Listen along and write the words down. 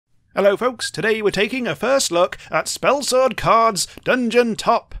Hello folks, today we're taking a first look at Spellsword Cards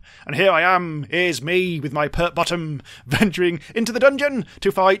DungeonTop, and here I am, here's me with my pert bottom, venturing into the dungeon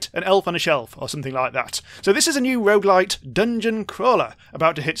to fight an elf on a shelf, or something like that. So this is a new roguelite dungeon crawler,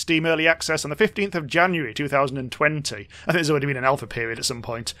 about to hit Steam Early Access on the 15th of January 2020. I think there's already been an alpha period at some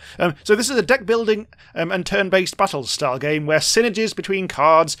point. So this is a deck building and turn-based battle style game where synergies between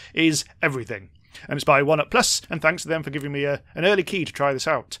cards is everything. And it's by 1UP+, and thanks to them for giving me an early key to try this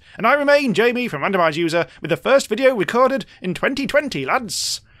out. And I remain Jamie from Randomise User with the first video recorded in 2020,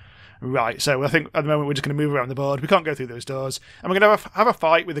 lads! Right, so I think at the moment we're just going to move around the board. We can't go through those doors. And we're going to have a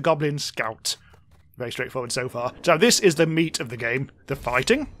fight with the Goblin Scout. Very straightforward so far. So this is the meat of the game. The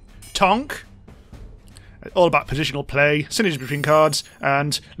fighting. Tonk. All about positional play, synergies between cards,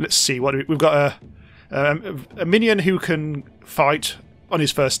 and let's see, what we've got a minion who can fight on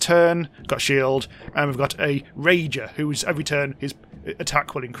his first turn, got shield, and we've got a rager whose every turn his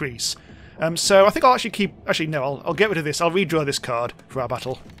attack will increase. So I think I'll I'll get rid of this. I'll redraw this card for our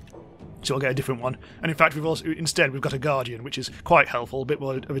battle, so I'll get a different one. And in fact, we've got a guardian, which is quite helpful, a bit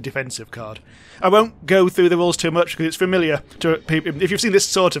more of a defensive card. I won't go through the rules too much because it's familiar to people. If you've seen this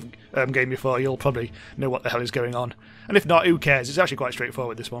sort of game before, you'll probably know what the hell is going on. And if not, who cares? It's actually quite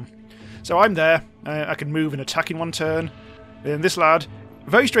straightforward, this one. So I'm there. I can move and attack in one turn. And this lad,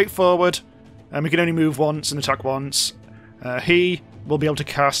 very straightforward, and we can only move once and attack once. He will be able to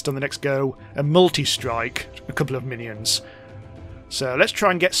cast on the next go a multi-strike, a couple of minions. So let's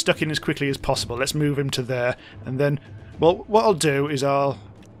try and get stuck in as quickly as possible. Let's move him to there, and then, well, what I'll do is I'll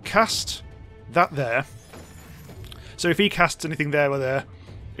cast that there. So if he casts anything there or there,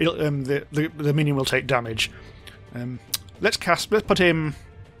 the minion will take damage. Let's put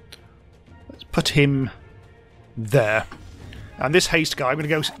him there. And this haste guy, I'm going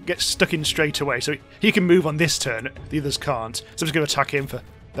to go get stuck in straight away. So he can move on this turn, the others can't. So I'm just going to attack him for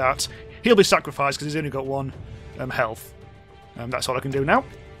that. He'll be sacrificed because he's only got one health. That's all I can do now.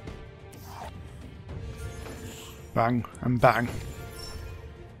 Bang and bang.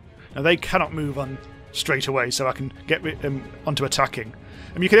 Now they cannot move on straight away, so I can get onto attacking.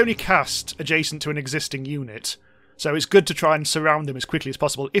 You can only cast adjacent to an existing unit. So it's good to try and surround them as quickly as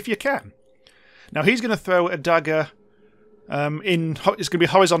possible, if you can. Now he's going to throw a dagger. It's going to be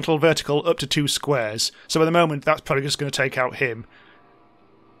horizontal, vertical, up to 2 squares. So at the moment, that's probably just going to take out him.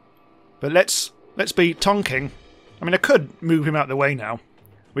 But let's be tonking. I mean, I could move him out of the way now,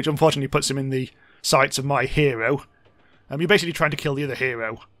 which unfortunately puts him in the sights of my hero. You're basically trying to kill the other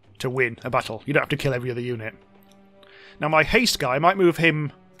hero to win a battle. You don't have to kill every other unit. Now my haste guy, I might move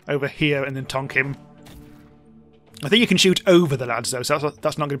him over here and then tonk him. I think you can shoot over the lads though, so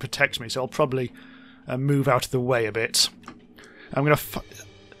that's not going to protect me, so I'll probably move out of the way a bit. I'm going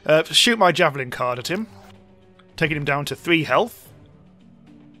to shoot my javelin card at him, taking him down to 3 health.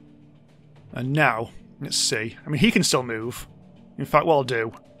 And now, let's see. I mean, he can still move. In fact, what I'll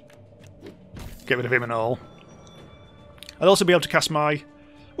do, get rid of him and all. I'll also be able to cast my...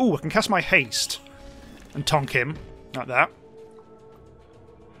 Ooh, I can cast my haste and tonk him, like that.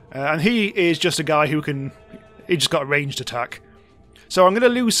 And he is just a guy who can... He just got a ranged attack. So I'm going to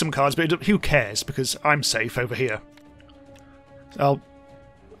lose some cards, but who cares, because I'm safe over here. I'll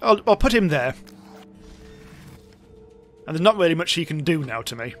put him there. And there's not really much he can do now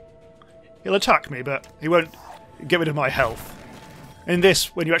to me. He'll attack me, but he won't get rid of my health. In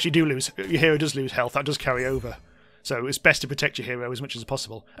this, when you actually do lose, your hero does lose health, that does carry over. So it's best to protect your hero as much as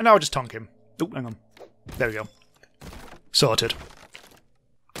possible. And now I'll just tonk him. Oh, hang on. There we go. Sorted.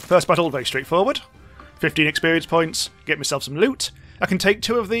 First battle, very straightforward. 15 experience points, get myself some loot. I can take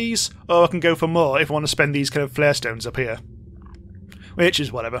 2 of these, or I can go for more if I want to spend these kind of flare stones up here. Which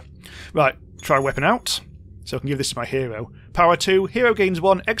is whatever. Right, try weapon out. So I can give this to my hero. Power 2, hero gains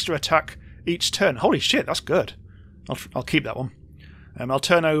 1 extra attack each turn. Holy shit, that's good. I'll keep that one. I'll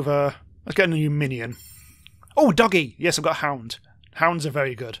turn over... Let's get a new minion. Oh, doggy! Yes, I've got a hound. Hounds are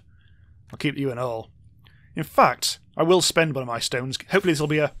very good. I'll keep you and all. In fact, I will spend one of my stones. Hopefully this will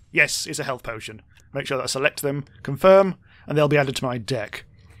be a... Yes, it's a health potion. Make sure that I select them, confirm, and they'll be added to my deck.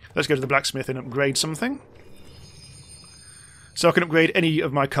 Let's go to the blacksmith and upgrade something. So I can upgrade any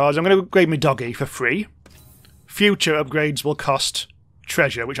of my cards. I'm going to upgrade my doggy for free. Future upgrades will cost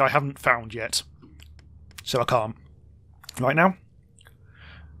treasure, which I haven't found yet. So I can't. Right now.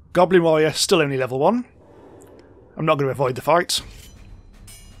 Goblin Warrior, still only level 1. I'm not going to avoid the fight.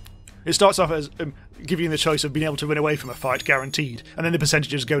 It starts off as giving you the choice of being able to run away from a fight, guaranteed. And then the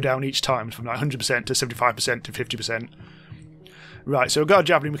percentages go down each time, from like 100% to 75% to 50%. Right, so we've got a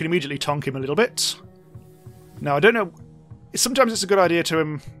javelin. We can immediately tonk him a little bit. Now, I don't know... Sometimes it's a good idea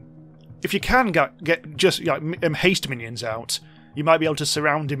to... if you can get just haste minions out, you might be able to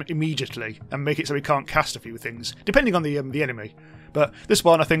surround him immediately and make it so he can't cast a few things, depending on the enemy. But this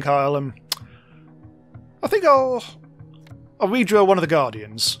one, I think I'll redraw one of the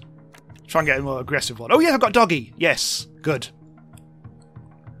Guardians. Try and get a more aggressive one. Oh yeah, I've got Doggy! Yes, good.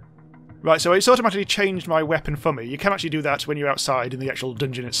 Right, so it's automatically changed my weapon for me. You can actually do that when you're outside in the actual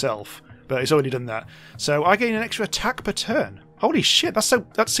dungeon itself, but it's already done that. So I gain an extra attack per turn. Holy shit,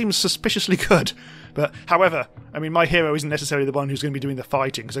 that seems suspiciously good. But, however, I mean, my hero isn't necessarily the one who's going to be doing the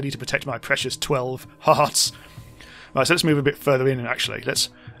fighting, because I need to protect my precious 12 hearts. Right, so let's move a bit further in, actually. Let's.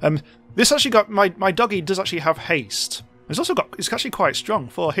 This actually got... My Doggy does actually have haste. It's actually quite strong,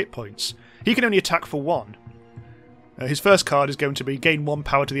 4 hit points. He can only attack for 1. His first card is going to be gain 1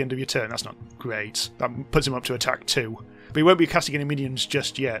 power to the end of your turn. That's not great. That puts him up to attack 2. But he won't be casting any minions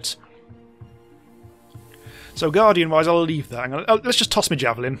just yet. So Guardian-wise, I'll leave that. Let's just toss my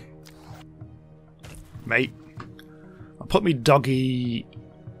Javelin. Mate. I'll put me Doggy...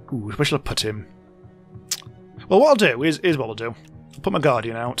 Ooh, where shall I put him? Well, what I'll do is what I'll do. I'll put my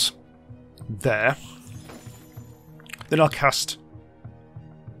Guardian out. There. Then I'll cast...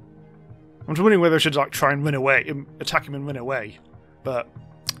 I'm just wondering whether I should like try and run away, attack him and run away. But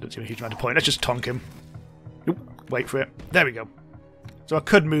I don't see a huge amount of point. Let's just tonk him. Oop, wait for it. There we go. So I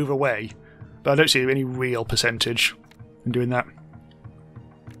could move away, but I don't see any real percentage in doing that.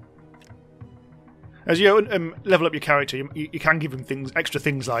 As you level up your character, you can give him extra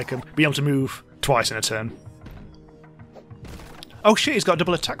things like being able to move twice in a turn. Oh shit, he's got a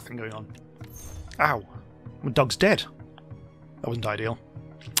double attack thing going on. Ow. My dog's dead. That wasn't ideal.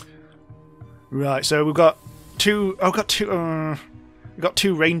 Right, so we've got two... Oh, we've got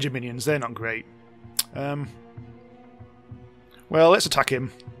 2 ranger minions. They're not great. Well, let's attack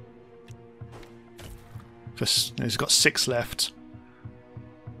him. He's got 6 left.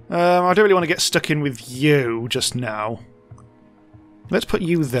 I don't really want to get stuck in with you just now. Let's put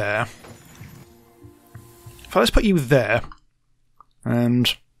you there. Let's put you there.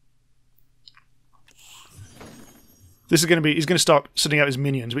 And... This is going to be... He's going to start sending out his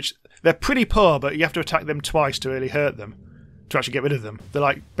minions, which... They're pretty poor, but you have to attack them twice to really hurt them. To actually get rid of them.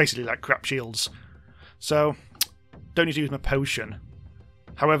 They're basically like crap shields. So, don't need to use my potion.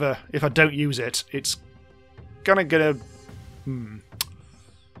 However, if I don't use it, it's gonna...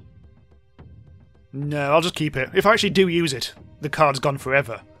 No, I'll just keep it. If I actually do use it, the card's gone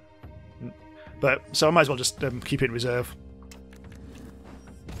forever. So I might as well just keep it in reserve.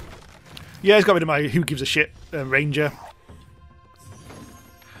 Yeah, he's got rid of my who gives a shit ranger.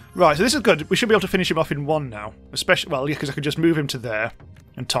 Right, so this is good. We should be able to finish him off in 1 now. Especially, well, yeah, because I could just move him to there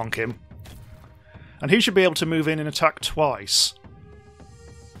and tonk him. And he should be able to move in and attack twice.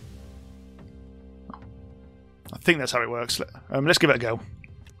 I think that's how it works. Let's give it a go.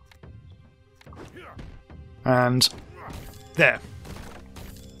 And there.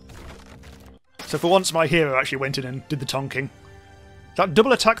 So for once my hero actually went in and did the tonking. That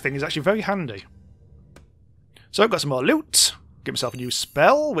double attack thing is actually very handy. So I've got some more loot. Give myself a new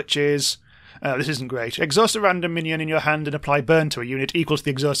spell, which is... this isn't great. Exhaust a random minion in your hand and apply burn to a unit equal to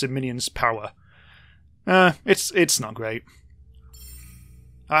the exhausted minion's power. It's not great.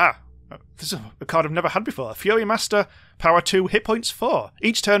 This is a card I've never had before. Fury Master, power 2, hit points 4.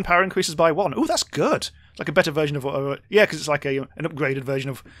 Each turn power increases by 1. Ooh, that's good. It's like a better version of what... yeah, because it's like an upgraded version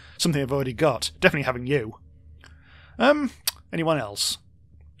of something I've already got. Definitely having you. Anyone else?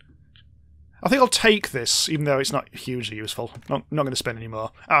 I think I'll take this, even though it's not hugely useful. Not going to spend any more.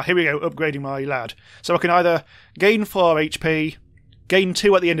 Here we go, upgrading my lad. So I can either gain 4 HP, gain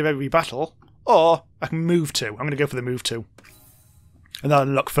 2 at the end of every battle, or I can move 2. I'm going to go for the move 2. And that'll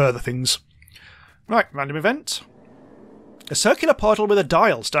unlock further things. Right, random event. A circular portal with a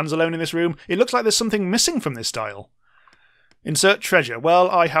dial stands alone in this room. It looks like there's something missing from this dial. Insert treasure. Well,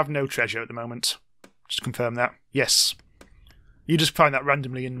 I have no treasure at the moment. Just confirm that. Yes. You just find that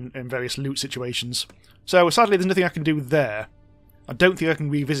randomly in various loot situations. So, sadly, there's nothing I can do there. I don't think I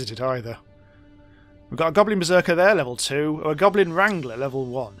can revisit it either. We've got a Goblin Berserker there, level 2, or a Goblin Wrangler, level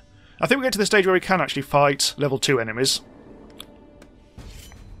 1. I think we get to the stage where we can actually fight level 2 enemies.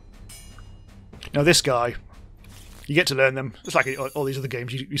 Now this guy, you get to learn them. It's like all these other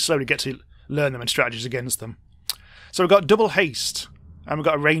games, you slowly get to learn them and strategies against them. So we've got double haste, and we've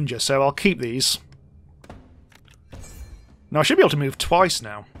got a ranger, so I'll keep these. Now I should be able to move twice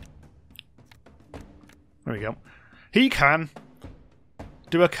now. There we go. He can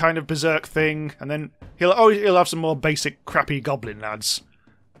do a kind of berserk thing, and then he'll have some more basic crappy goblin lads.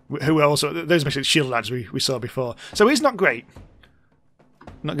 Who are also... Those are basically shield lads we saw before. So he's not great.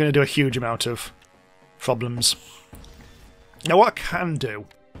 Not going to do a huge amount of problems. Now what I can do...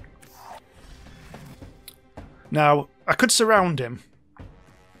 Now, I could surround him.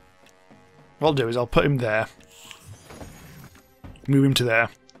 What I'll do is I'll put him there. Move him to there.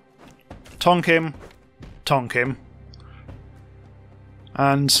 Tonk him. Tonk him.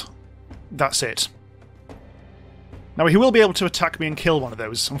 And that's it. Now he will be able to attack me and kill one of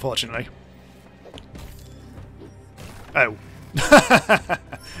those, unfortunately. Oh.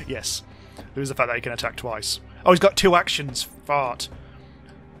 Yes. There is the fact that he can attack twice. Oh, he's got 2 actions. Fart.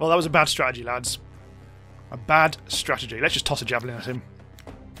 Well, that was a bad strategy, lads. A bad strategy. Let's just toss a javelin at him.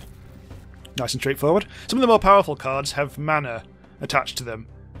 Nice and straightforward. Some of the more powerful cards have mana attached to them.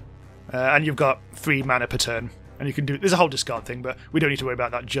 And you've got 3 mana per turn. And you can do... There's a whole discard thing, but we don't need to worry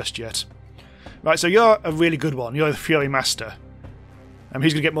about that just yet. Right, so you're a really good one. You're the Fury Master.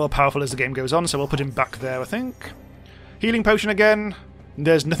 He's going to get more powerful as the game goes on, so we'll put him back there, I think. Healing potion again.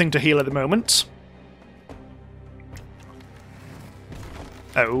 There's nothing to heal at the moment.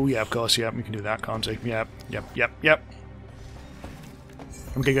 Oh, yeah, of course, yeah, we can do that, can't we? Yeah, yep.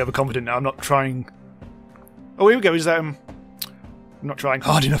 I'm getting overconfident now, I'm not trying... Oh, here we go, I'm not trying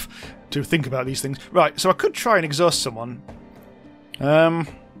hard enough to think about these things. Right, so I could try and exhaust someone. And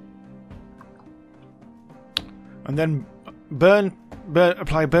then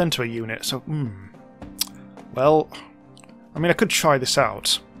apply burn to a unit, so, Well, I mean, I could try this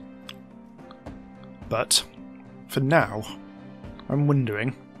out. But, for now, I'm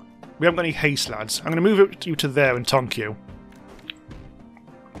wondering... We haven't got any haste, lads. I'm going to move you to there and tonk you.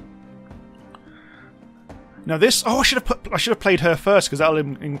 Now this... Oh, I should have played her first, because that'll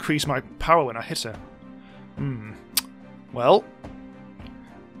increase my power when I hit her. Well...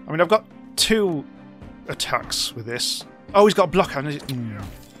 I mean, I've got 2 attacks with this. Oh, he's got a block hand.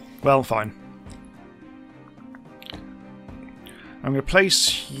 Well, fine. I'm going to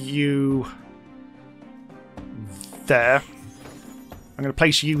place you there. I'm going to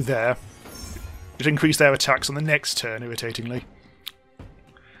place you there. Just increase their attacks on the next turn, irritatingly.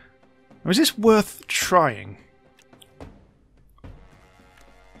 Now, is this worth trying?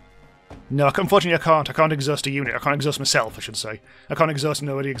 No, unfortunately I can't. I can't exhaust a unit. I can't exhaust myself, I should say. I can't exhaust an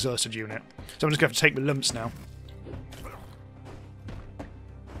already exhausted unit. So I'm just going to have to take my lumps now.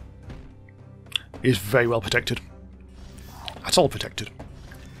 He is very well protected. That's all protected.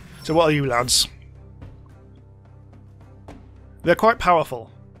 So what are you, lads? They're quite powerful.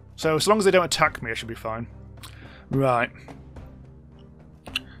 So as long as they don't attack me, I should be fine. Right.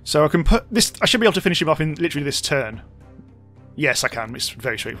 So I can put this... I should be able to finish him off in literally this turn. Yes, I can. It's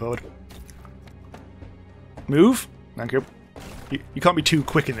very straightforward. Move. Thank you. You can't be too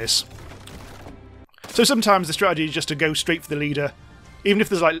quick in this. So sometimes the strategy is just to go straight for the leader. Even if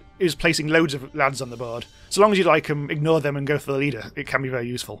there's like is placing loads of lads on the board. So long as you like ignore them and go for the leader, it can be very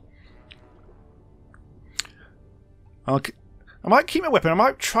useful. I might keep my weapon. I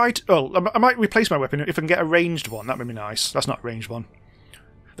might try to... Oh, I might replace my weapon if I can get a ranged one. That would be nice. That's not a ranged one.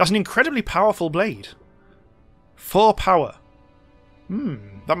 That's an incredibly powerful blade. 4 power.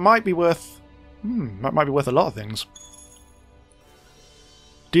 That might be worth... that might be worth a lot of things.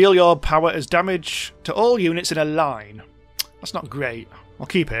 Deal your power as damage to all units in a line. That's not great. I'll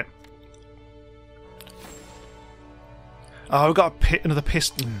keep it. Oh, we've got another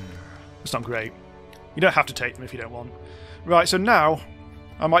piston. That's not great. You don't have to take them if you don't want. Right, so now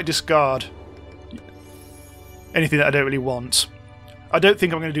I might discard anything that I don't really want. I don't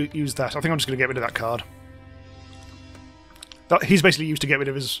think I'm going to use that. I think I'm just going to get rid of that card. He's basically used to get rid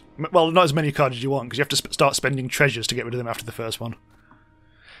of his... Well, not as many cards as you want, because you have to start spending treasures to get rid of them after the first one.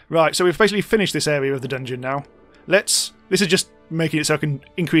 Right, so we've basically finished this area of the dungeon now. This is just making it so I can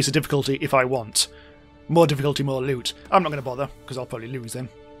increase the difficulty if I want. More difficulty, more loot. I'm not going to bother, because I'll probably lose then.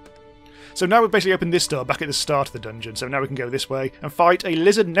 So now we've basically opened this door back at the start of the dungeon, so now we can go this way and fight a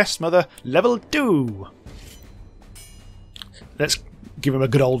Lizard Nest Mother level 2. Let's give him a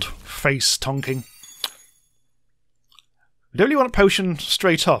good old face tonking. We don't really want a potion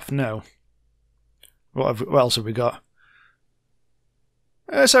straight off, no. What else have we got?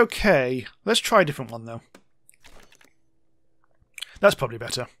 It's okay. Let's try a different one, though. That's probably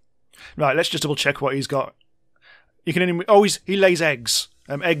better. Right, let's just double check what he's got. You can only... Oh, he lays eggs.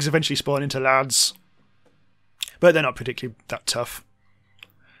 Eggs eventually spawn into lads. But they're not particularly that tough.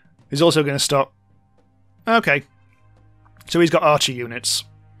 He's also going to stop... Okay. So he's got archer units.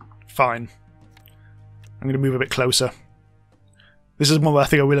 Fine. I'm going to move a bit closer. This is one where I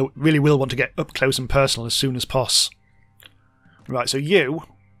think I really will want to get up close and personal as soon as possible. Right, so you...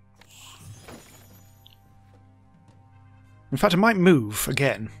 In fact, I might move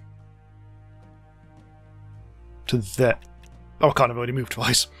again. To there. Oh, I can't. I've already moved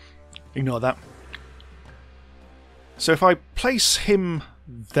twice. Ignore that. So if I place him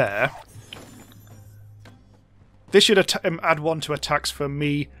there... This should add 1 to attacks for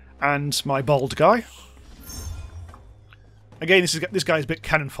me and my bald guy. Again, this guy is a bit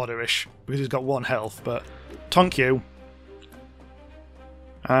cannon fodder-ish because he's got 1 health, but tonk you.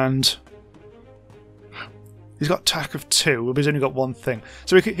 And he's got attack of 2, but he's only got 1 thing.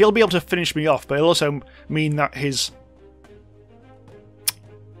 So he'll be able to finish me off, but it'll also mean that his...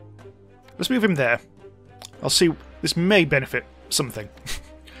 Let's move him there. I'll see. This may benefit something.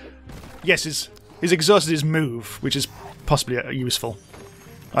 Yes, he's exhausted his move, which is possibly useful.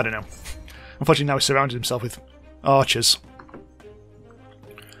 I don't know. Unfortunately, now he's surrounded himself with archers.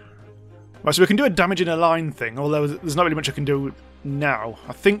 Right, so we can do a damage in a line thing, although there's not really much I can do now.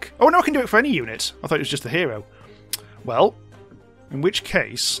 I think... Oh, no, I can do it for any unit. I thought it was just the hero. Well, in which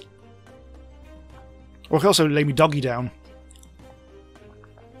case... Or I can also lay me doggy down.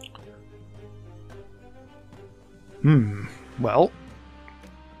 Well...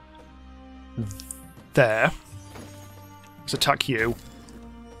 There. Let's attack you.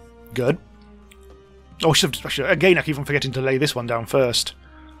 Good. Oh, again, I keep on forgetting to lay this one down first.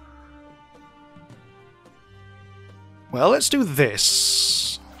 Well, let's do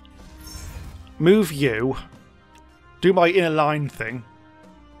this. Move you. Do my inner line thing.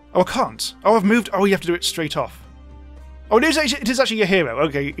 Oh, I can't. Oh, I've moved. Oh, you have to do it straight off. Oh, it is actually your hero.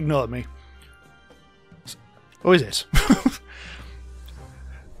 Okay, ignore me. Oh, is it?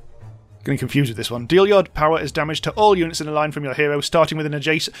 Getting confused with this one. Deal your power as damage to all units in a line from your hero, starting with an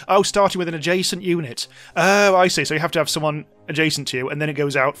adjacent... Oh, starting with an adjacent unit. Oh, I see. So you have to have someone adjacent to you, and then it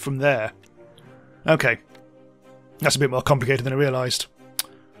goes out from there. Okay. That's a bit more complicated than I realised.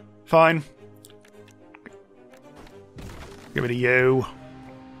 Fine. Get rid of you.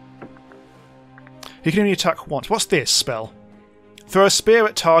 He can only attack once. What's this spell? Throw a spear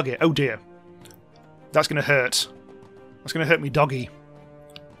at target. Oh dear. That's going to hurt. That's going to hurt me doggy.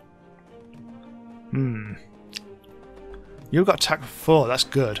 You've got attack 4, that's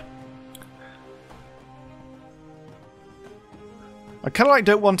good. I kind of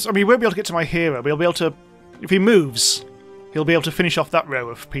don't want... I mean, he won't be able to get to my hero, but he'll be able to... If he moves, he'll be able to finish off that row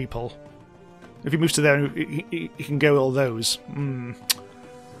of people. If he moves to there, he can go all those. I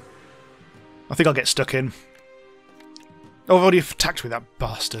think I'll get stuck in. Oh, I've already attacked with that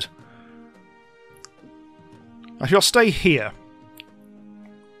bastard. Actually, I'll stay here.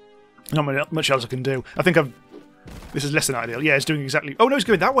 Not much else I can do. I think I've... This is less than ideal. Yeah, it's doing exactly... Oh, no, he's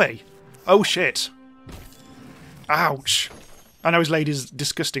going that way. Oh, shit. Ouch. I know he's laid his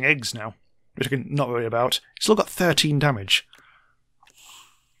disgusting eggs now, which I can not worry about. He's still got 13 damage.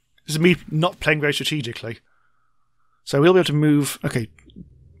 This is me not playing very strategically. So we'll be able to move... Okay.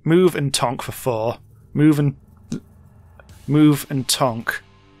 Move and tonk for 4. Move and tonk.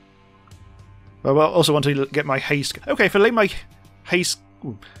 Well, I also want to get my haste... Okay, if I lay my haste...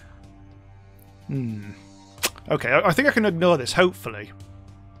 Ooh. Okay, I think I can ignore this, hopefully.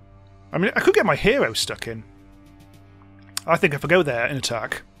 I mean, I could get my hero stuck in. I think if I go there and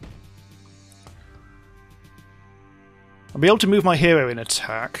attack... I'll be able to move my hero in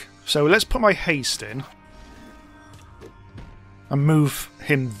attack. So let's put my haste in. And move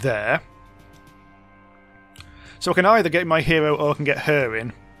him there. So I can either get my hero or I can get her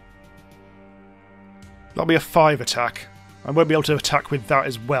in. That'll be a 5 attack. I won't be able to attack with that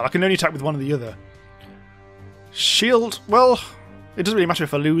as well. I can only attack with one or the other. Shield... Well, it doesn't really matter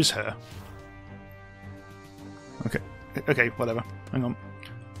if I lose her. Okay, whatever. Hang on.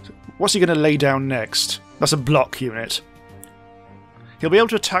 So what's he going to lay down next? That's a block unit. He'll be able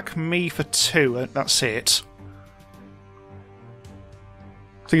to attack me for 2, and that's it.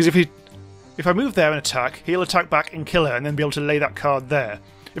 Because if I move there and attack, he'll attack back and kill her, and then be able to lay that card there.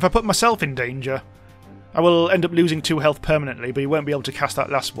 If I put myself in danger... I will end up losing 2 health permanently, but he won't be able to cast that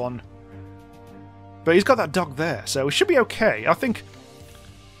last one. But he's got that dog there, so it should be okay. I think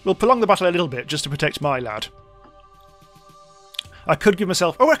we'll prolong the battle a little bit just to protect my lad. I could give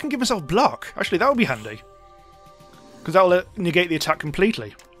myself... Oh, I can give myself block. Actually, that would be handy. Because that will negate the attack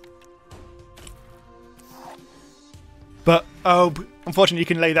completely. But, oh, unfortunately you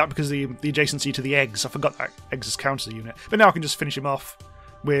can lay that because of the adjacency to the eggs. I forgot that eggs is counted as a unit. But now I can just finish him off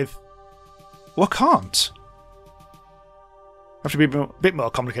with... Well, I can't. I have to be a bit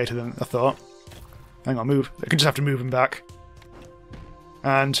more complicated than I thought. Hang on, move. I can just have to move him back.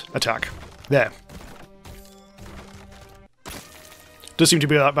 And attack. There. Does seem to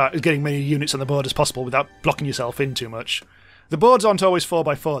be that bad, getting many units on the board as possible without blocking yourself in too much. The boards aren't always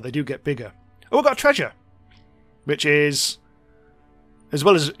 4x4, they do get bigger. Oh, I've got a treasure! Which is... As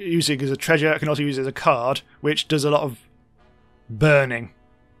well as using it as a treasure, I can also use it as a card, which does a lot of burning.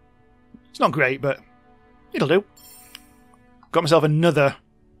 It's not great, but it'll do. Got myself another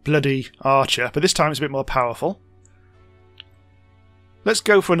bloody archer, but this time it's a bit more powerful. Let's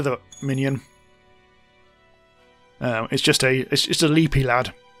go for another minion. It's just a leapy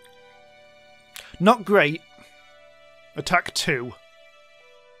lad. Not great. Attack 2.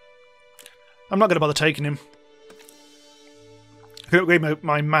 I'm not going to bother taking him. I can upgrade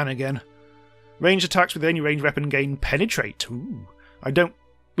my man again. Ranged attacks with any ranged weapon gain penetrate. Ooh. I don't...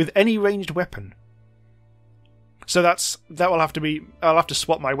 With any ranged weapon. So that will have to be... I'll have to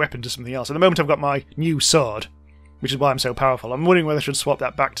swap my weapon to something else. At the moment I've got my new sword, which is why I'm so powerful. I'm wondering whether I should swap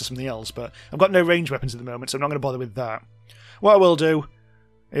that back to something else, but I've got no ranged weapons at the moment, so I'm not going to bother with that. What I will do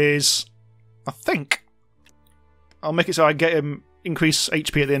is... I think... I'll make it so I get him increase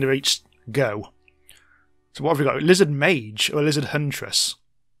HP at the end of each go. So what have we got? Lizard Mage or Lizard Huntress?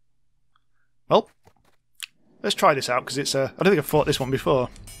 Well, let's try this out, because it's I don't think I've fought this one before.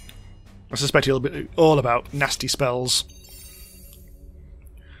 I suspect it'll be all about nasty spells.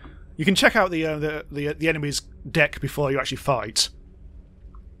 You can check out the enemy's deck before you actually fight.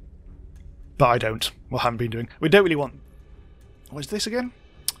 But I don't. Well, haven't been doing. We don't really want... What is this again?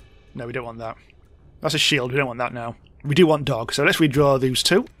 No, we don't want that. That's a shield. We don't want that now. We do want dog. So let's redraw these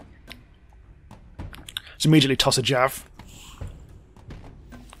two. Let's immediately toss a jav.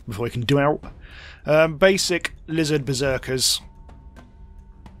 Before we can do out. Basic lizard berserkers.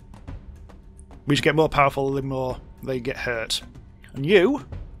 We just get more powerful the more they get hurt. And you...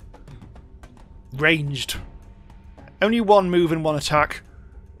 Ranged. Only one move and one attack.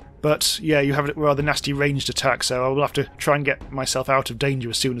 But, yeah, you have a rather nasty ranged attack, so I will have to try and get myself out of danger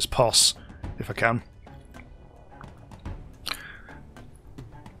as soon as possible, if I can.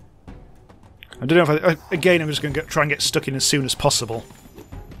 I don't know if again, I'm just going to try and get stuck in as soon as possible.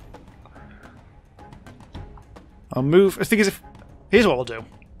 I'll move... The thing is, here's what I'll do.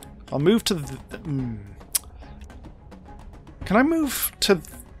 I'll move to the... Can I move to...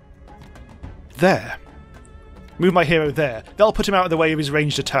 there? Move my hero there. That'll put him out of the way of his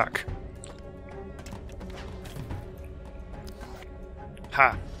ranged attack.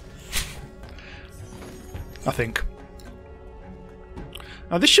 Ha. I think.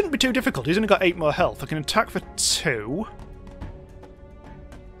 Now this shouldn't be too difficult. He's only got 8 more health. I can attack for 2.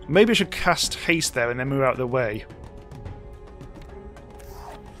 Maybe I should cast haste there and then move out of the way.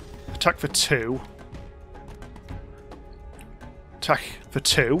 Attack for 2. Attack for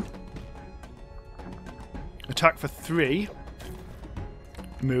 2. Attack for 3.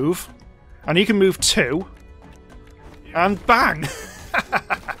 Move. And he can move 2. And bang!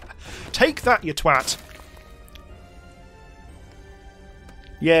 Take that, you twat!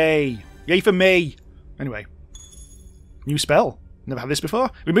 Yay! Yay for me! Anyway. New spell. Never had this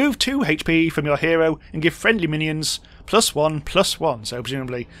before. Remove 2 HP from your hero and give friendly minions +1/+1. So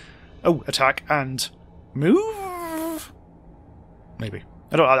presumably... Oh, attack and... Move? Maybe.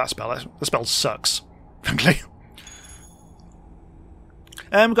 I don't like that spell. The spell sucks. Frankly.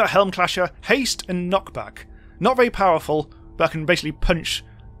 We've got Helm Clasher, Haste and Knockback. Not very powerful, but I can basically punch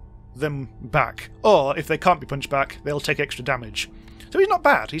them back. Or, if they can't be punched back, they'll take extra damage. So he's not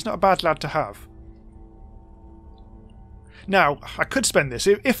bad. He's not a bad lad to have. Now, I could spend this.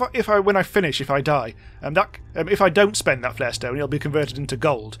 If I when I finish, if I die, if I don't spend that Flare Stone, it'll be converted into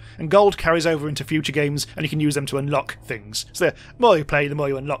gold. And gold carries over into future games, and you can use them to unlock things. So the more you play, the more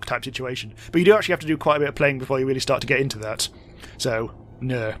you unlock type situation. But you do actually have to do quite a bit of playing before you really start to get into that. So,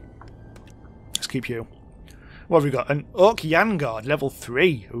 no. Let's keep you. What have we got? An Orc Yanguard, level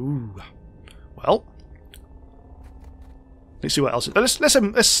 3. Ooh. Well. Let's see what else.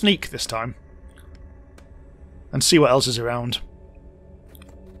 Let's sneak this time. And see what else is around.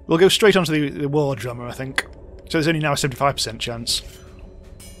 We'll go straight onto the War Drummer, I think. So there's only now a 75% chance.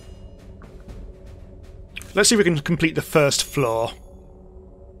 Let's see if we can complete the first floor.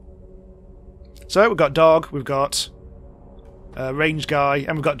 So we've got Dog, we've got Range Guy,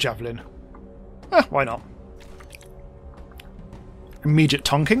 and we've got Javelin. Why not? Immediate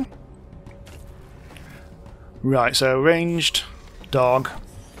tonking. Right, so ranged, Dog.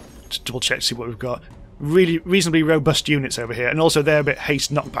 Just double check to see what we've got. Really reasonably robust units over here, and also they're a bit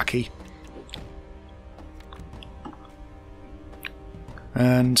haste knockbacky.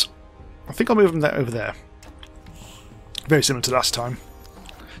 And I think I'll move him over there. Very similar to last time.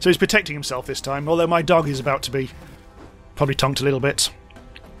 So he's protecting himself this time, although my dog is about to be probably tonked a little bit.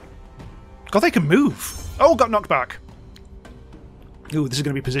 God, they can move! Oh, got knocked back! Ooh, this is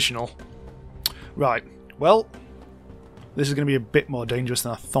going to be positional. Right, well, this is going to be a bit more dangerous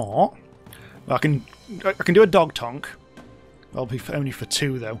than I thought. I can do a dog tonk. I'll be only for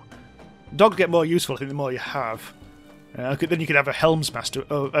 2 though. Dogs get more useful, I think, the more you have. Then you could have a Helms Master,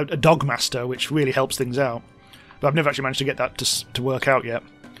 or a Dog Master, which really helps things out. But I've never actually managed to get that to work out yet.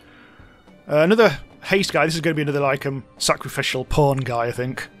 Another haste guy. This is going to be another, like, sacrificial pawn guy, I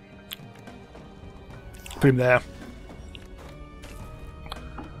think. Put him there.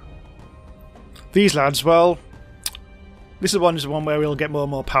 These lads, well, this is one where we'll get more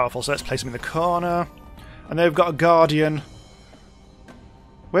and more powerful, so let's place them in the corner. And they've got a guardian.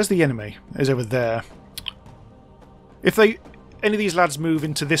 Where's the enemy? It's over there. If any of these lads move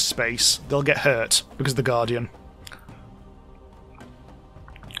into this space, they'll get hurt because of the guardian.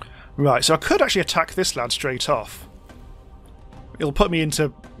 Right, so I could actually attack this lad straight off. It'll put me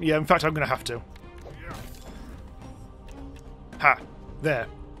into... Yeah, in fact, I'm going to have to. Ha! There.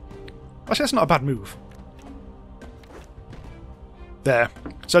 Actually, that's not a bad move. There.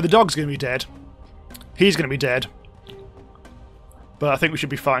 So the dog's going to be dead. He's going to be dead. But I think we should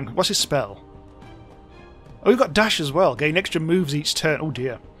be fine. What's his spell? Oh, we've got dash as well. Gain extra moves each turn. Oh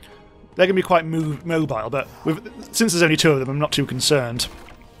dear. They're going to be quite mobile, but since there's only 2 of them, I'm not too concerned.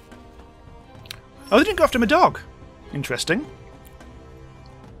 Oh, they didn't go after my dog. Interesting.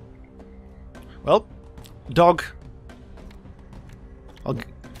 Well, dog. I'll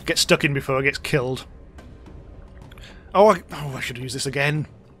get stuck in before I get killed. Oh, I should use this again.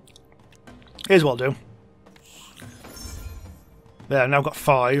 Here's what I'll do. There, I've now got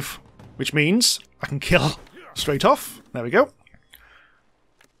 5, which means I can kill straight off. There we go.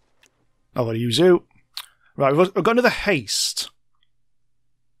 I'll use you. Right, I've got another haste.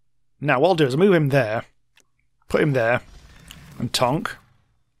 Now, what I'll do is I'll move him there, put him there, and tonk.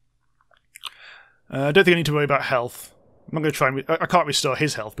 I don't think I need to worry about health. I'm not going to try and... I can't restore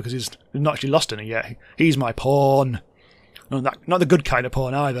his health because he's not actually lost any yet. He's my pawn. Not the good kind of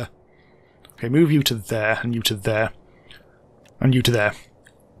pawn either. Okay, move you to there, and you to there, and you to there.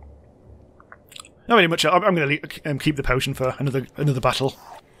 Not very much. I'm going to keep the potion for another battle.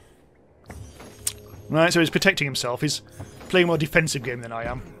 Right, so he's protecting himself. He's playing a more defensive game than I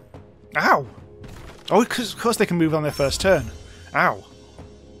am. Ow! Oh, of course they can move on their first turn. Ow.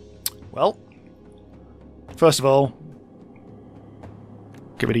 Well, first of all,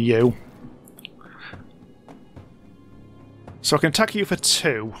 get rid of you. So I can attack you for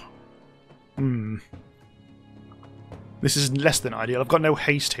 2. This is less than ideal. I've got no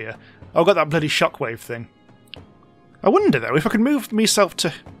haste here. I've got that bloody shockwave thing. I wonder, though, if I could move myself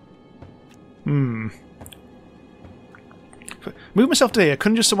to... Move myself to here.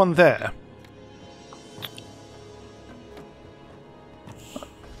 Conjure someone there.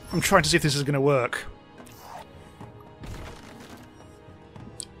 I'm trying to see if this is going to work.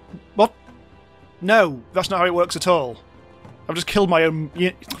 What? No, that's not how it works at all. I've just killed my own...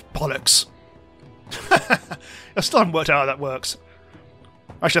 Bollocks. I still haven't worked out how that works.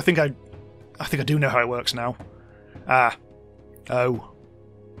 Actually, I think I do know how it works now. Ah. Oh.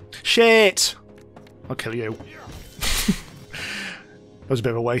 Shit! I'll kill you. That was a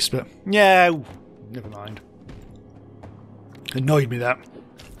bit of a waste, but... No! Never mind. Annoyed me, that.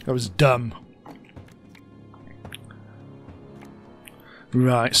 That was dumb.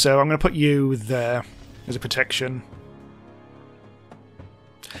 Right, so I'm going to put you there as a protection.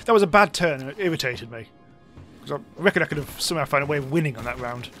 That was a bad turn, and it irritated me. Because I reckon I could have somehow found a way of winning on that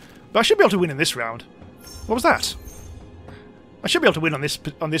round. But I should be able to win in this round. What was that? I should be able to win on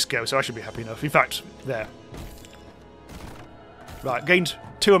this go, so I should be happy enough. In fact, there. Right, gained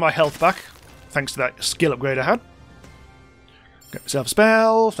 2 of my health back, thanks to that skill upgrade I had. Get myself a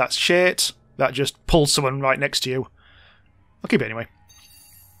spell. That's shit. That just pulls someone right next to you. I'll keep it anyway.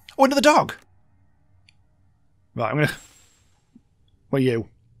 Oh, another dog! Right, I'm gonna... What are you?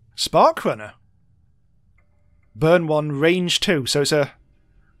 Spark Runner. Burn 1, range 2. So it's a...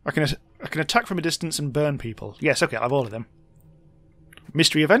 I can attack from a distance and burn people. Yes, okay, I'll have all of them.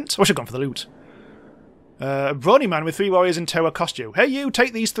 Mystery event? Oh, I should have gone for the loot. A brawny man with 3 warriors in tow accost you. Hey you,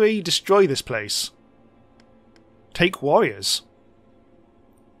 take these 3, destroy this place. Take warriors.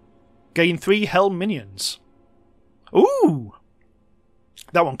 Gain 3 hell minions. Ooh!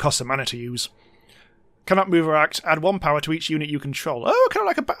 That one costs a mana to use. Cannot move or act. Add 1 power to each unit you control. Oh, kind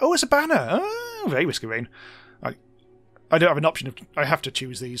of like a... it's a banner. Oh, very Whisker Rain. I don't have an option. I have to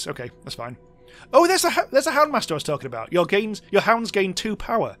choose these. Okay, that's fine. Oh, there's a Houndmaster I was talking about. Your hounds gain 2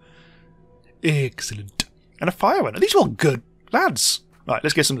 power. Excellent. And a fire runner. These are all good lads. Right,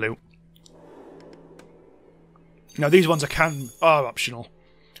 let's get some loot. Now, these ones are optional,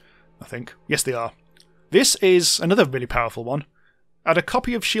 I think. Yes, they are. This is another really powerful one. Add a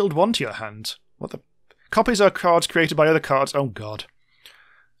copy of Shield 1 to your hand. What the... Copies are cards created by other cards. Oh, God.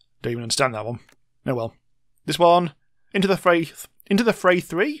 Don't even understand that one. Oh, well. This one. Into the fray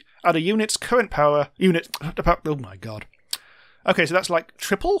 3. Add a unit's current power. Oh, my God. Okay, so that's like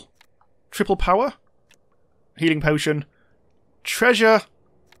triple? Triple power? Healing potion. Treasure.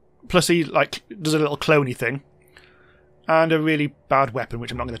 Plus he like does a little cloney thing. And a really bad weapon,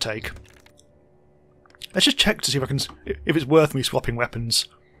 which I'm not going to take. Let's just check to see if it's worth me swapping weapons.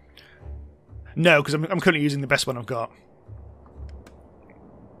 No, because I'm currently using the best one I've got.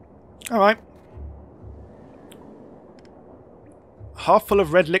 Alright. Half full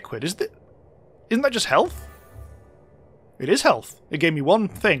of red liquid. Isn't that just health? It is health. It gave me one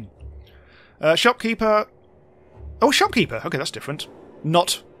thing. Shopkeeper. Oh, shopkeeper. Okay, that's different.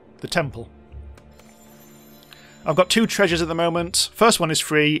 Not the temple. I've got 2 treasures at the moment. First one is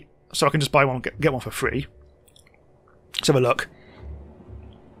free, so I can just buy one, get one for free. Let's have a look.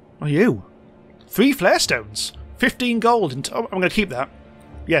 What are you? 3 flare stones. 15 gold. And I'm going to keep that.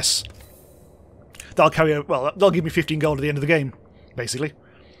 Yes. They'll give me 15 gold at the end of the game, basically.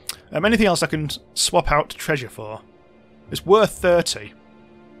 Anything else I can swap out treasure for? It's worth 30.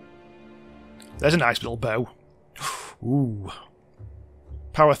 There's a nice little bow. Ooh.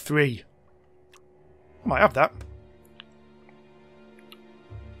 Power 3. I might have that.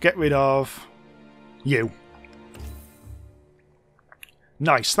 Get rid of you.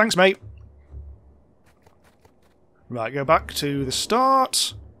 Nice. Thanks, mate. Right, go back to the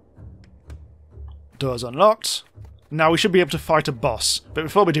start. Doors unlocked. Now we should be able to fight a boss. But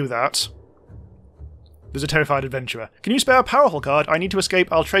before we do that, there's a terrified adventurer. Can you spare a powerful card? I need to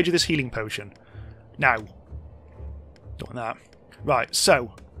escape. I'll trade you this healing potion. Now. Don't want that. Right,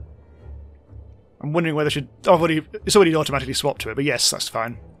 so. I'm wondering whether I should... Oh, it's already automatically swapped to it, but yes, that's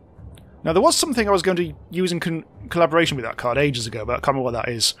fine. Now, there was something I was going to use in collaboration with that card ages ago, but I can't remember what that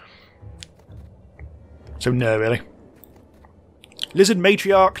is. So, no, really. Lizard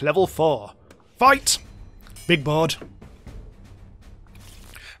Matriarch, level 4. Fight! Big board.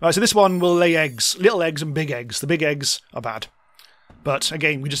 Right, so this one will lay eggs. Little eggs and big eggs. The big eggs are bad. But,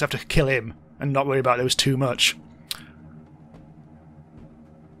 again, we just have to kill him and not worry about those too much.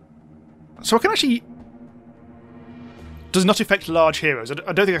 So I can actually... Does not affect large heroes. I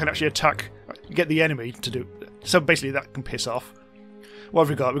don't think I can actually get the enemy to do... So basically that can piss off. What have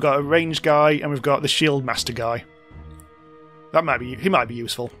we got? We've got a ranged guy and we've got the shield master guy. He might be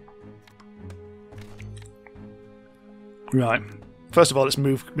useful. Right. First of all, let's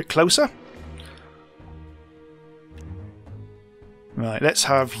move a bit closer. Right, let's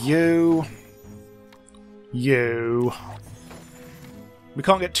have you. You. We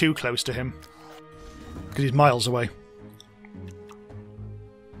can't get too close to him because he's miles away.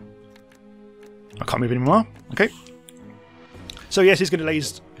 I can't move anymore. Okay. So yes, he's going to lay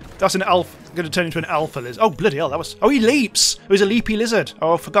his... That's an alpha. Going to turn into an alpha lizard. Oh bloody hell! That was... Oh, he leaps. It was a leapy lizard.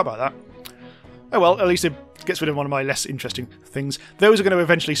 Oh, I forgot about that. Oh well, at least it gets rid of one of my less interesting things. Those are going to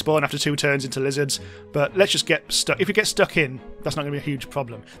eventually spawn after 2 turns into lizards, but let's just get stuck. If you get stuck in, that's not going to be a huge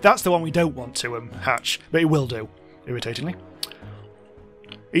problem. That's the one we don't want to hatch, but it will do, irritatingly.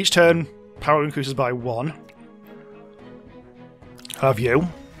 Each turn, power increases by 1. Have you.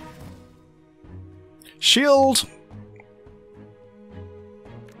 Shield.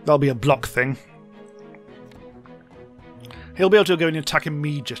 That'll be a block thing. He'll be able to go in and attack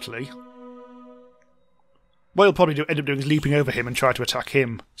immediately. What he'll probably end up doing is leaping over him and try to attack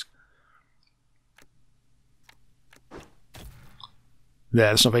him.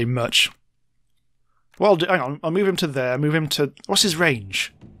 There, that's not very much. Well, hang on, I'll move him to there, move him to... What's his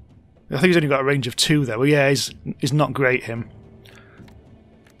range? I think he's only got a range of 2 there. Well, yeah, he's not great, him.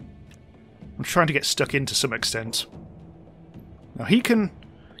 I'm trying to get stuck in to some extent. Now, he can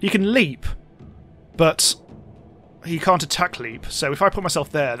leap, but he can't attack leap, so if I put myself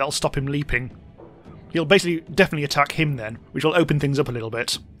there, that'll stop him leaping. He'll definitely attack him then, which will open things up a little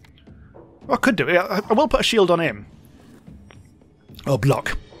bit. Well, I could do it. I will put a shield on him. Or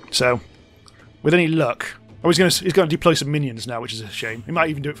block. So, with any luck... Oh, he's going to deploy some minions now, which is a shame. He might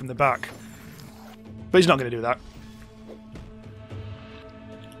even do it from the back. But he's not going to do that.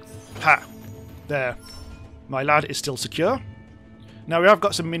 Ha! There. My lad is still secure. Now we have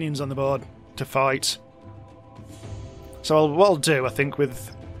got some minions on the board to fight. So what I'll do, I think,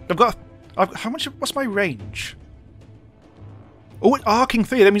 with... how much... What's my range? Oh, arcing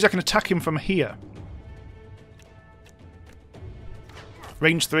 3. That means I can attack him from here.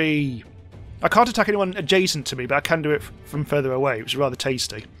 Range 3. I can't attack anyone adjacent to me, but I can do it from further away, which is rather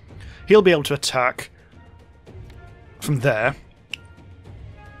tasty. He'll be able to attack from there.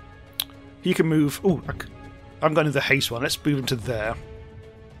 He can move... Oh, I'm going to the haste one. Let's move him to there.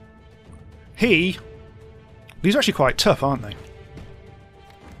 These are actually quite tough, aren't they?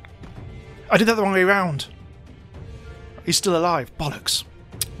 I did that the wrong way around. He's still alive. Bollocks.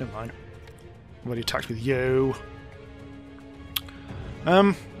 Never mind. Well, he attacks with you.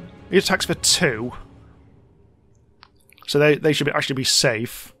 He attacks for 2. So they should actually be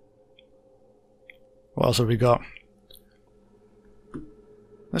safe. What else have we got?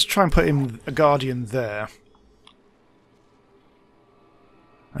 Let's try and put him a guardian there.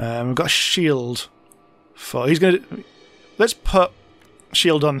 We've got a shield for... He's going to... Let's put a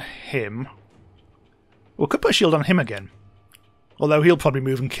shield on him. We could put a shield on him again. Although he'll probably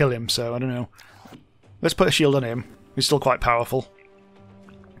move and kill him, so I don't know. Let's put a shield on him. He's still quite powerful.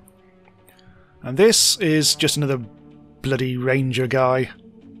 And this is just another bloody ranger guy.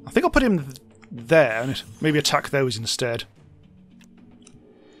 I think I'll put him there and maybe attack those instead.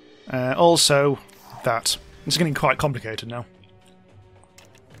 Also, that. It's getting quite complicated now.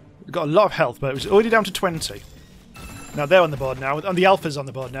 We've got a lot of health, but it's already down to 20. Now they're on the board now, and the alpha's on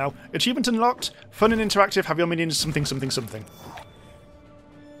the board now. Achievement unlocked, fun and interactive, have your minions something, something, something.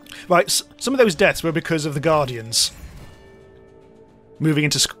 Right, some of those deaths were because of the guardians. Moving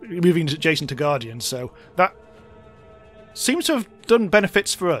adjacent to guardians, so that seems to have done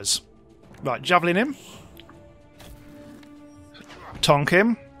benefits for us. Right, javelin him. Tonk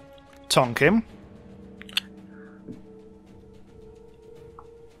him. Tonk him.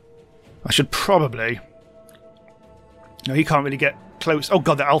 I should probably... No, he can't really get close. Oh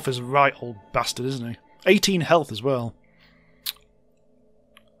god, that alpha's a right old bastard, isn't he? 18 health as well.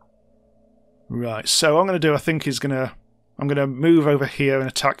 Right, so what I'm going to do, I think, is going to... I'm going to move over here and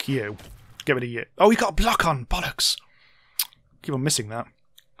attack you. Get rid of you. Oh, he got a block on! Bollocks! Keep on missing that.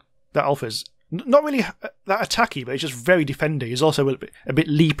 That alpha's not really that attacky, but it's just very defendy. He's also a bit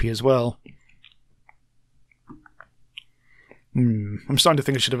leapy as well. I'm starting to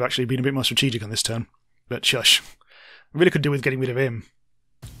think I should have actually been a bit more strategic on this turn. But shush. I really could do with getting rid of him.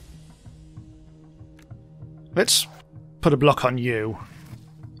 Let's put a block on you.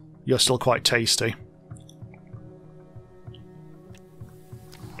 You're still quite tasty.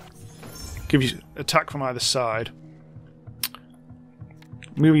 Give you attack from either side.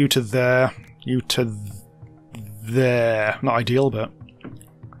 Move you to there. You to there. Not ideal, but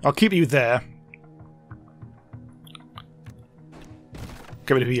I'll keep you there.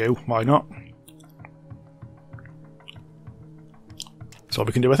 Get rid of you. Why not? That's all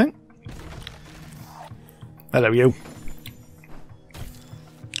we can do, I think. Hello, you.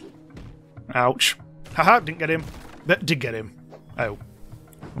 Ouch. Haha, didn't get him. But did get him. Oh.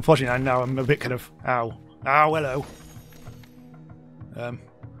 Unfortunately, now I'm a bit kind of... Ow. Ow, hello.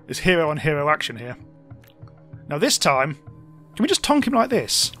 It's hero on hero action here. Now this time, can we just tonk him like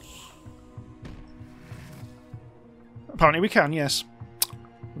this? Apparently we can, yes.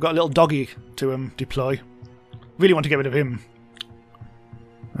 We've got a little doggy to deploy. Really want to get rid of him.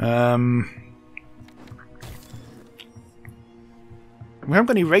 We haven't got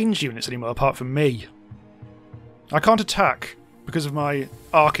any ranged units anymore apart from me. I can't attack because of my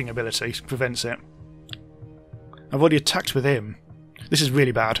arcing ability, prevents it. I've already attacked with him. This is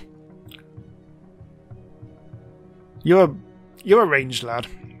really bad. You're a ranged lad.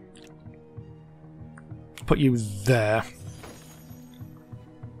 Put you there.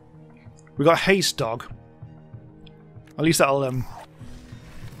 We got a haste dog. At least that'll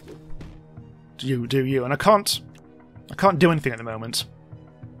do you. And I can't do anything at the moment.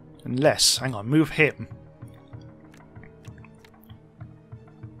 Unless, hang on, move him.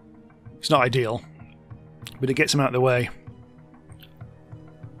 It's not ideal, but it gets him out of the way.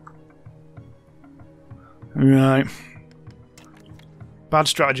 Right. Bad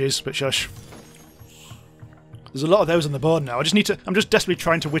strategies, but shush. There's a lot of those on the board now. I'm just desperately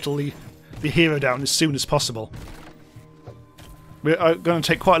trying to whittle the hero down as soon as possible. We're going to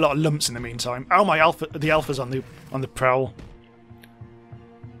take quite a lot of lumps in the meantime. Ow, the alpha's on the prowl.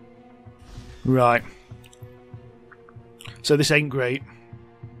 Right. So this ain't great.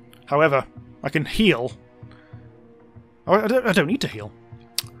 However, I can heal. Oh, I don't need to heal.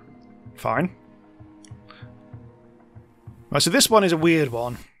 Fine. Right, so this one is a weird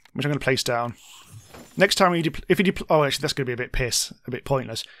one, which I'm going to place down. Next time if you deploy... Oh, actually, that's going to be a bit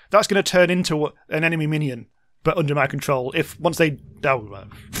pointless. That's going to turn into an enemy minion, but under my control, once they... Oh,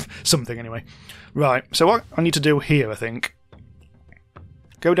 something anyway. Right, so what I need to do here, I think...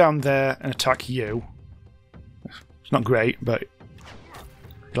 Go down there and attack you. It's not great, but...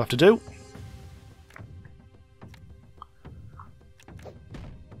 It'll have to do.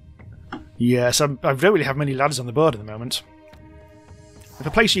 Yes, I don't really have many ladders on the board at the moment. If I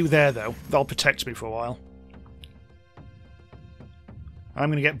place you there, though, that'll protect me for a while. I'm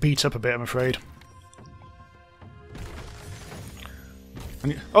going to get beat up a bit, I'm afraid.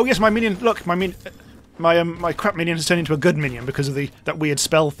 Oh yes, my minion! Look, my crap minion has turned into a good minion because of that weird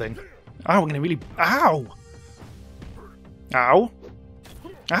spell thing. Oh, I'm going to really... Ow! Ow!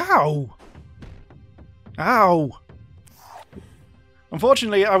 Ow! Ow!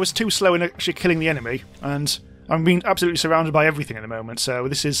 Unfortunately, I was too slow in actually killing the enemy, and I'm being absolutely surrounded by everything at the moment, so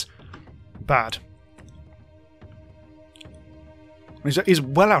this is bad. He's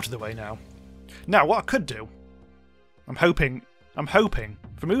well out of the way now. Now, what I could do, I'm hoping,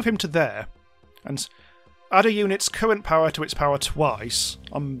 if I move him to there, and add a unit's current power to its power twice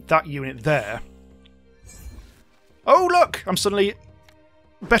on that unit there. Oh, look! I'm suddenly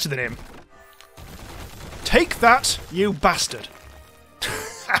better than him. Take that, you bastard!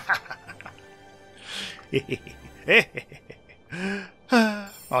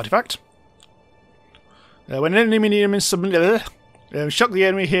 Artifact. When an enemy near him is summoned, shock the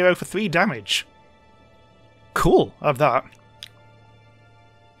enemy hero for 3 damage. Cool, I have that.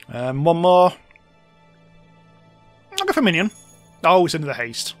 One more. I'll go for minion. Oh, it's under the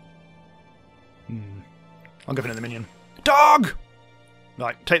haste. I'll go for another minion. Dog!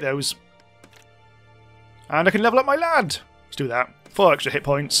 Right, take those. And I can level up my lad. Let's do that. 4 extra hit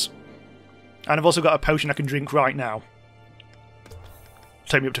points. And I've also got a potion I can drink right now.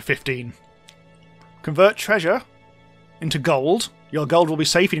 Take me up to 15. Convert treasure into gold. Your gold will be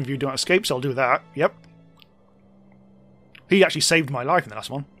safe if you don't escape, so I'll do that. Yep. He actually saved my life in the last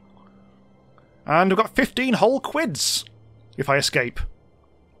one. And I've got 15 whole quids if I escape.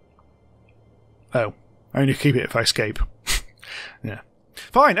 Oh, I only keep it if I escape. Yeah.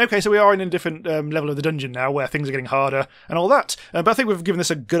 Fine, okay, so we are in a different level of the dungeon now, where things are getting harder and all that. But I think we've given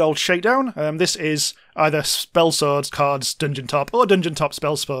this a good old shakedown. This is either Spellsword Cards DungeonTop or DungeonTop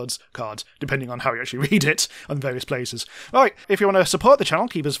Spellsword Cards, depending on how you actually read it on various places. Right, if you want to support the channel,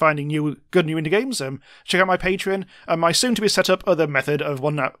 keep us finding good new indie games, check out my Patreon and my soon-to-be-set-up other method of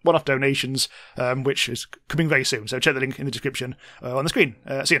one-off donations, which is coming very soon. So check the link in the description on the screen.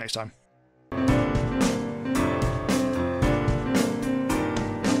 See you next time.